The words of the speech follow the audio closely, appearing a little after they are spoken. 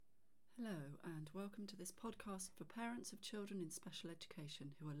Hello and welcome to this podcast for parents of children in special education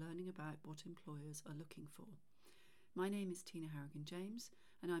who are learning about what employers are looking for. My name is Tina Harrigan-James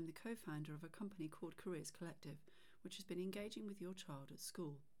and I'm the co-founder of a company called Careers Collective, which has been engaging with your child at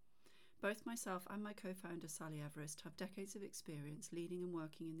school. Both myself and my co-founder Sally Everest have decades of experience leading and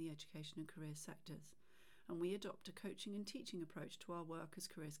working in the education and career sectors, and we adopt a coaching and teaching approach to our work as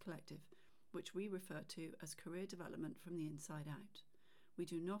Careers Collective, which we refer to as career development from the inside out. We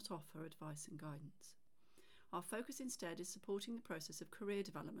do not offer advice and guidance. Our focus instead is supporting the process of career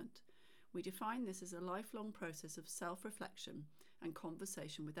development. We define this as a lifelong process of self-reflection and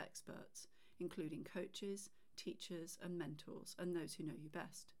conversation with experts, including coaches, teachers and mentors, and those who know you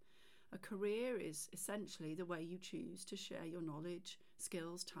best. A career is essentially the way you choose to share your knowledge,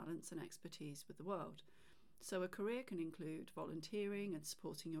 skills, talents and expertise with the world. So a career can include volunteering and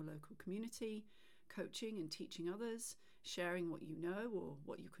supporting your local community, coaching and teaching others, sharing what you know or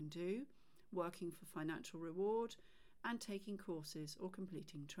what you can do, working for financial reward, and taking courses or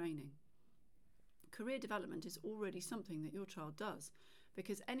completing training. Career development is already something that your child does,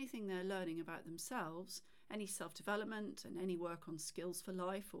 because anything they're learning about themselves, any self-development and any work on skills for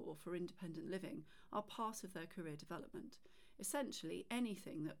life or for independent living are part of their career development. Essentially,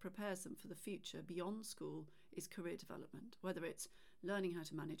 anything that prepares them for the future beyond school is career development, whether it's learning how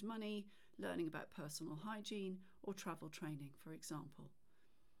to manage money, learning about personal hygiene, or travel training, for example.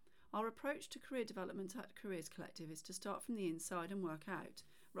 Our approach to career development at Careers Collective is to start from the inside and work out,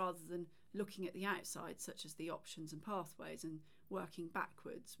 rather than looking at the outside, such as the options and pathways, and working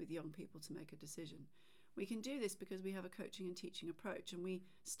backwards with young people to make a decision. We can do this because we have a coaching and teaching approach, and we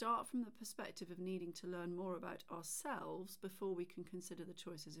start from the perspective of needing to learn more about ourselves before we can consider the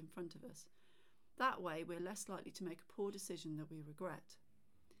choices in front of us. That way, we're less likely to make a poor decision that we regret.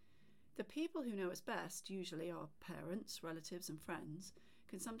 The people who know us best, usually our parents, relatives and friends,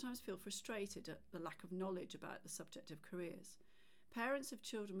 can sometimes feel frustrated at the lack of knowledge about the subject of careers. Parents of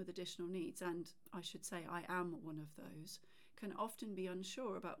children with additional needs, and I should say I am one of those, can often be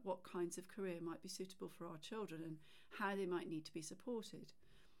unsure about what kinds of career might be suitable for our children and how they might need to be supported.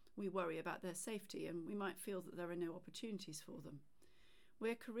 We worry about their safety and we might feel that there are no opportunities for them.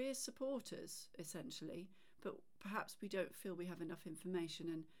 We're career supporters, essentially, but perhaps we don't feel we have enough information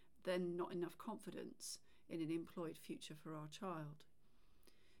and then not enough confidence in an employed future for our child.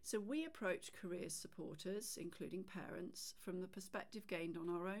 So we approach career supporters, including parents, from the perspective gained on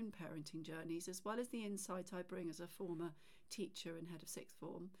our own parenting journeys, as well as the insight I bring as a former teacher and head of sixth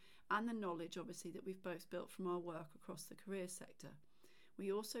form, and the knowledge, obviously, that we've both built from our work across the career sector.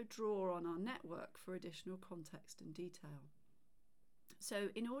 We also draw on our network for additional context and detail. So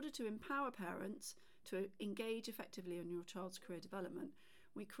in order to empower parents to engage effectively in your child's career development,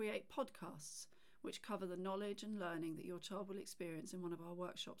 we create podcasts which cover the knowledge and learning that your child will experience in one of our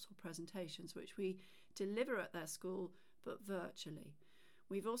workshops or presentations, which we deliver at their school but virtually.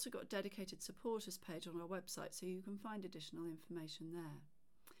 We've also got a dedicated supporters page on our website, so you can find additional information there.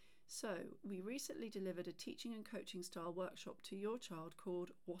 So we recently delivered a teaching and coaching style workshop to your child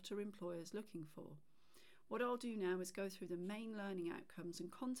called What Are Employers Looking For? What I'll do now is go through the main learning outcomes and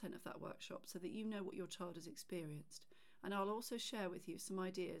content of that workshop so that you know what your child has experienced. And I'll also share with you some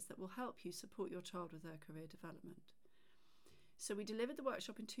ideas that will help you support your child with their career development. So we delivered the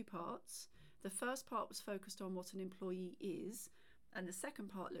workshop in two parts. The first part was focused on what an employee is, and the second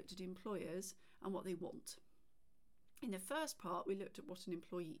part looked at employers and what they want. In the first part, we looked at what an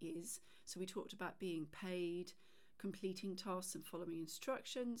employee is. So we talked about being paid, completing tasks and following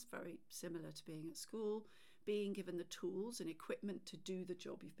instructions, very similar to being at school, being given the tools and equipment to do the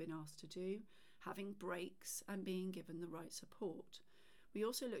job you've been asked to do, having breaks and being given the right support. We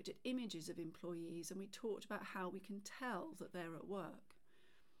also looked at images of employees and we talked about how we can tell that they're at work.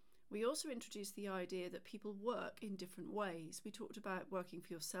 We also introduced the idea that people work in different ways. We talked about working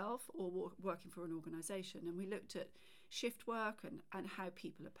for yourself or working for an organisation, and we looked at shift work and how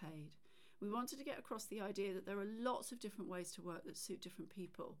people are paid. We wanted to get across the idea that there are lots of different ways to work that suit different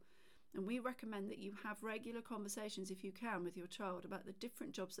people. And we recommend that you have regular conversations, if you can, with your child about the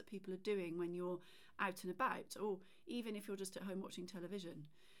different jobs that people are doing when you're out and about, or even if you're just at home watching television.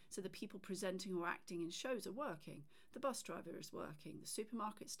 So the people presenting or acting in shows are working. The bus driver is working. The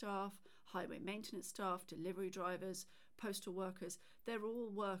supermarket staff, highway maintenance staff, delivery drivers, postal workers, they're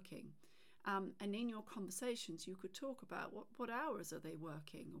all working. And in your conversations, you could talk about what hours are they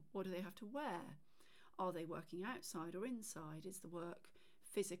working? What do they have to wear? Are they working outside or inside? Is the work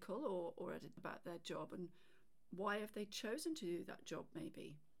physical or about their job? And why have they chosen to do that job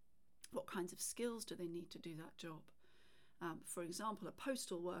maybe? What kinds of skills do they need to do that job? For example, a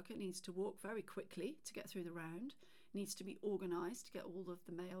postal worker needs to walk very quickly to get through the round. needs to be organised to get all of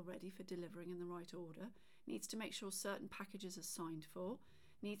the mail ready for delivering in the right order, needs to make sure certain packages are signed for,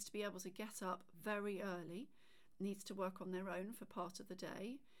 needs to be able to get up very early, needs to work on their own for part of the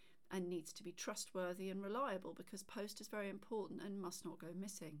day, and needs to be trustworthy and reliable because post is very important and must not go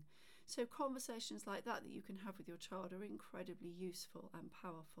missing. So conversations like that you can have with your child are incredibly useful and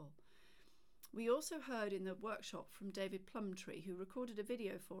powerful. We also heard in the workshop from David Plumtree, who recorded a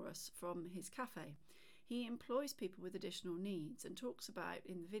video for us from his cafe. He employs people with additional needs and talks about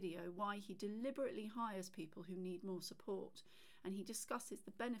in the video why he deliberately hires people who need more support, and he discusses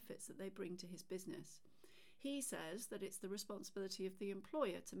the benefits that they bring to his business. He says that it's the responsibility of the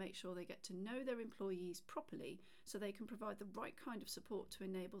employer to make sure they get to know their employees properly so they can provide the right kind of support to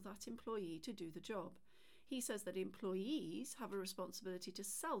enable that employee to do the job. He says that employees have a responsibility to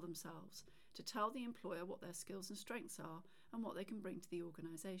sell themselves, to tell the employer what their skills and strengths are and what they can bring to the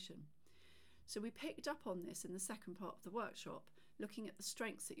organisation. So we picked up on this in the second part of the workshop, looking at the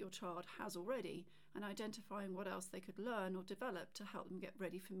strengths that your child has already and identifying what else they could learn or develop to help them get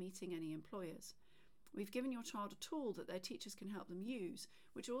ready for meeting any employers. We've given your child a tool that their teachers can help them use,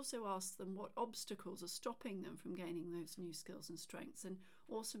 which also asks them what obstacles are stopping them from gaining those new skills and strengths, and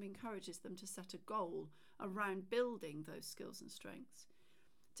also encourages them to set a goal around building those skills and strengths.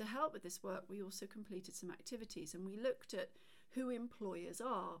 To help with this work, we also completed some activities, and we looked at who employers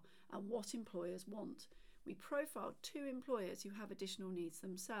are and what employers want. We profiled 2 employers who have additional needs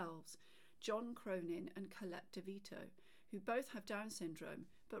themselves, John Cronin and Colette DeVito, who both have Down syndrome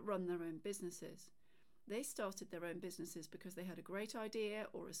but run their own businesses. They started their own businesses because they had a great idea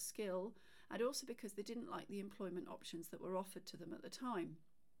or a skill, and also because they didn't like the employment options that were offered to them at the time.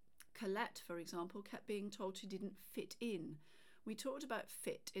 Colette, for example, kept being told she didn't fit in. We talked about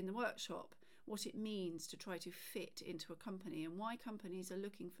fit in the workshop, what it means to try to fit into a company and why companies are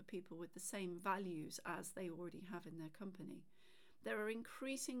looking for people with the same values as they already have in their company. There are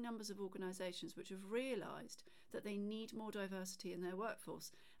increasing numbers of organisations which have realised that they need more diversity in their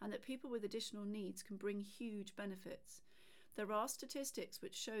workforce and that people with additional needs can bring huge benefits. There are statistics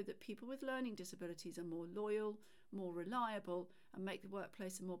which show that people with learning disabilities are more loyal, more reliable, and make the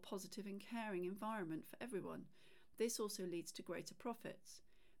workplace a more positive and caring environment for everyone. This also leads to greater profits.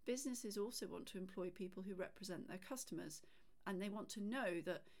 Businesses also want to employ people who represent their customers, and they want to know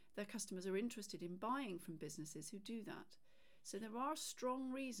that their customers are interested in buying from businesses who do that. So there are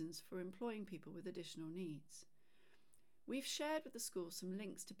strong reasons for employing people with additional needs. We've shared with the school some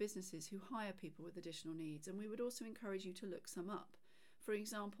links to businesses who hire people with additional needs, and we would also encourage you to look some up. For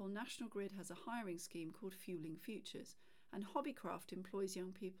example, National Grid has a hiring scheme called Fueling Futures, and Hobbycraft employs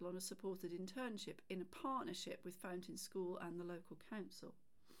young people on a supported internship in a partnership with Fountain School and the local council.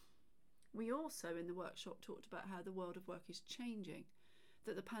 We also, in the workshop, talked about how the world of work is changing,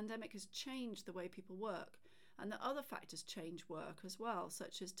 that the pandemic has changed the way people work, and that other factors change work as well,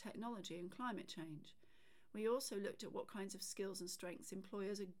 such as technology and climate change. We also looked at what kinds of skills and strengths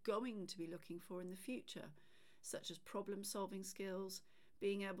employers are going to be looking for in the future, such as problem-solving skills,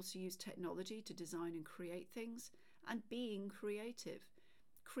 being able to use technology to design and create things, and being creative.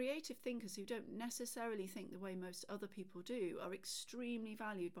 Creative thinkers who don't necessarily think the way most other people do are extremely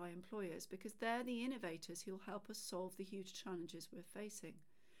valued by employers because they're the innovators who'll help us solve the huge challenges we're facing.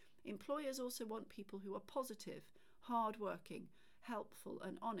 Employers also want people who are positive, hard-working, helpful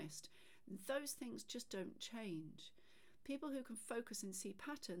and honest. Those things just don't change. People who can focus and see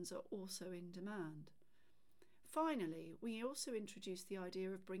patterns are also in demand. Finally, we also introduced the idea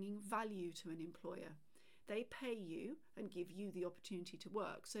of bringing value to an employer. They pay you and give you the opportunity to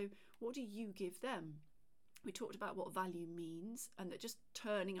work. So what do you give them? We talked about what value means and that just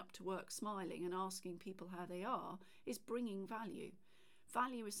turning up to work smiling and asking people how they are is bringing value.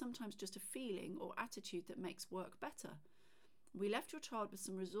 Value is sometimes just a feeling or attitude that makes work better. We left your child with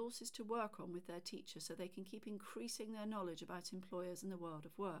some resources to work on with their teacher so they can keep increasing their knowledge about employers and the world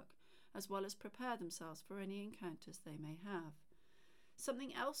of work, as well as prepare themselves for any encounters they may have.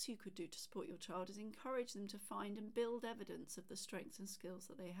 Something else you could do to support your child is encourage them to find and build evidence of the strengths and skills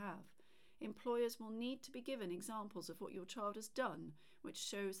that they have. Employers will need to be given examples of what your child has done, which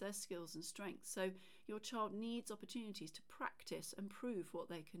shows their skills and strengths, so your child needs opportunities to practice and prove what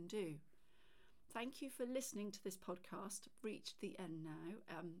they can do. Thank you for listening to this podcast. Reached the end now.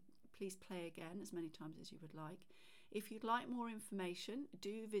 Please play again as many times as you would like. If you'd like more information,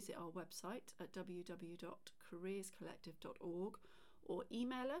 do visit our website at www.careerscollective.org or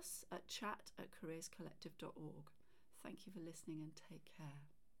email us at chat@careerscollective.org. Thank you for listening and take care.